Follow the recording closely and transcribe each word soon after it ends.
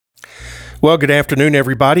Well, good afternoon,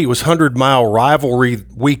 everybody. It was 100-mile rivalry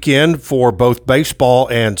weekend for both baseball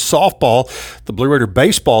and softball. The Blue Raider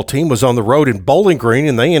baseball team was on the road in Bowling Green,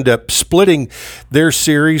 and they end up splitting their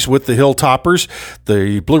series with the Hilltoppers.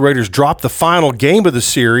 The Blue Raiders dropped the final game of the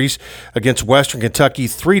series against Western Kentucky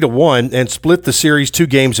 3-1 and split the series 2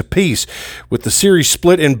 games apiece. With the series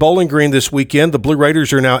split in Bowling Green this weekend, the Blue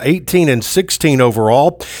Raiders are now 18-16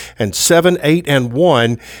 overall and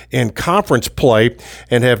 7-8-1 in conference play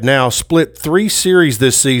and have now split 3 series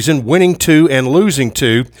this season, winning 2 and losing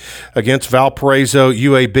 2 against Valparaiso,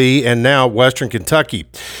 UAB, and now Western Kentucky.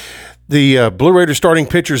 The Blue Raiders starting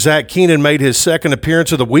pitcher Zach Keenan made his second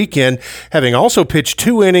appearance of the weekend, having also pitched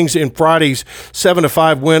 2 innings in Friday's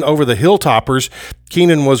 7-5 win over the Hilltoppers.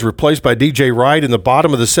 Keenan was replaced by DJ Wright in the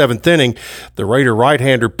bottom of the 7th inning. The Raider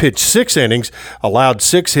right-hander pitched 6 innings, allowed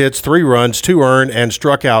 6 hits, 3 runs, 2 earned, and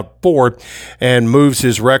struck out 4, and moves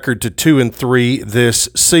his record to 2-3 this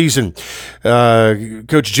season.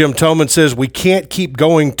 Coach Jim Toman says we can't keep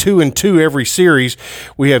going 2-2 every series.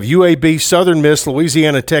 We have UAB, Southern Miss,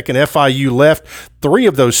 Louisiana Tech, and FIU left. 3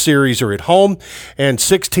 of those series are at home, and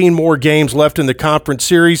 16 more games left in the conference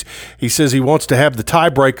series. He says he wants to have the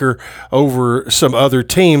tiebreaker over some other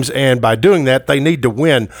teams, and by doing that, they need to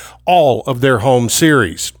win all of their home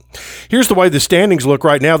series. Here's the way the standings look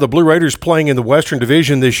right now. The Blue Raiders playing in the Western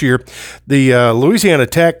Division this year. The Louisiana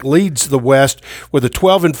Tech leads the West with a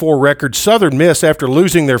 12-4 record. Southern Miss, after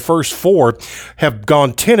losing their first 4, have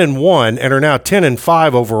gone 10-1 and are now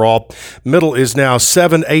 10-5 overall. Middle is now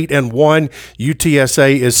 7-8-1.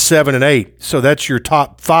 UTSA is 7-8. So that's your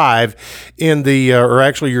top 5 in the, or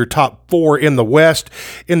actually your top 4 in the West.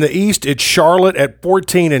 In the East, it's Charlotte at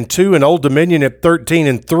 14-2 and Old Dominion at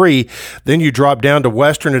 13-3. Then you drop down to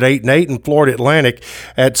Western at 8-8 and Florida Atlantic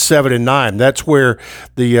at 7-9. That's where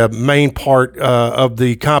the main part of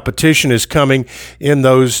the competition is coming in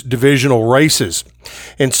those divisional races.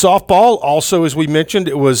 In softball, also, as we mentioned,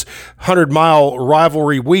 it was 100-mile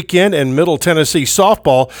rivalry weekend, and Middle Tennessee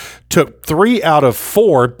softball took 3 out of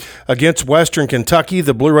 4 against Western Kentucky.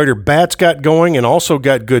 The Blue Raider bats got going and also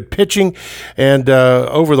got good pitching, and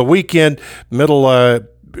over the weekend, Middle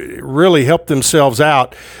really helped themselves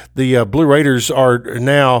out. The Blue Raiders are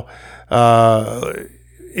now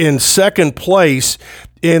in second place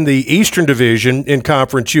in the Eastern Division in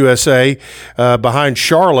Conference USA, behind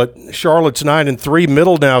Charlotte. Charlotte's 9-3,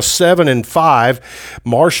 Middle now 7-5,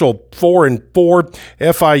 Marshall 4-4,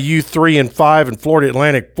 FIU 3-5, and Florida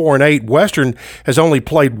Atlantic 4-8. Western has only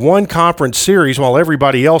played 1 conference series, while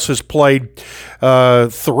everybody else has played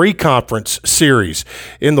 3 conference series.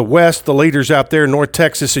 In the West, the leaders out there, North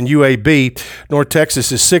Texas and UAB. North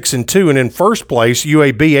Texas is 6-2, and in first place,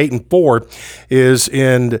 UAB 8-4 is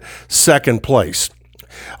in second place.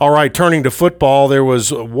 All right, turning to football, there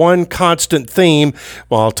was one constant theme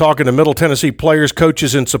while talking to Middle Tennessee players,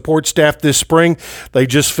 coaches, and support staff this spring. They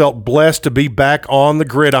just felt blessed to be back on the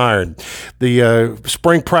gridiron. The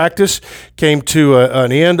spring practice came to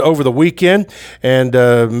an end over the weekend, and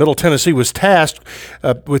Middle Tennessee was tasked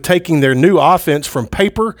with taking their new offense from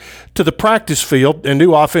paper to the practice field. And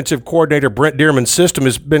new offensive coordinator Brent Dearman's system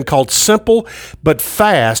has been called simple but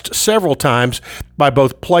fast several times by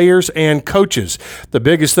both players and coaches. The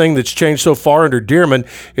biggest thing that's changed so far under Dearman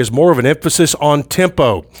is more of an emphasis on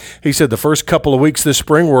tempo. He said the first couple of weeks this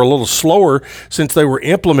spring were a little slower since they were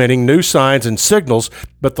implementing new signs and signals,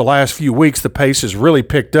 but the last few weeks the pace has really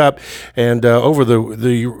picked up. And over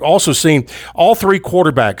the also seen all 3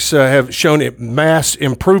 quarterbacks have shown mass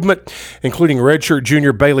improvement, including redshirt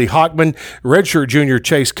junior Bailey Hockman, redshirt junior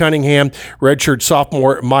Chase Cunningham, redshirt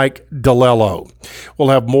sophomore Mike DeLello. We'll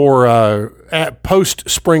have more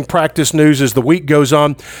post-spring practice news as the week goes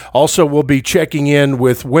on. Also, we'll be checking in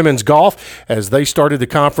with women's golf as they started the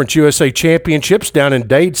Conference USA Championships down in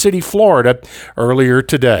Dade City, Florida earlier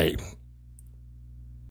today.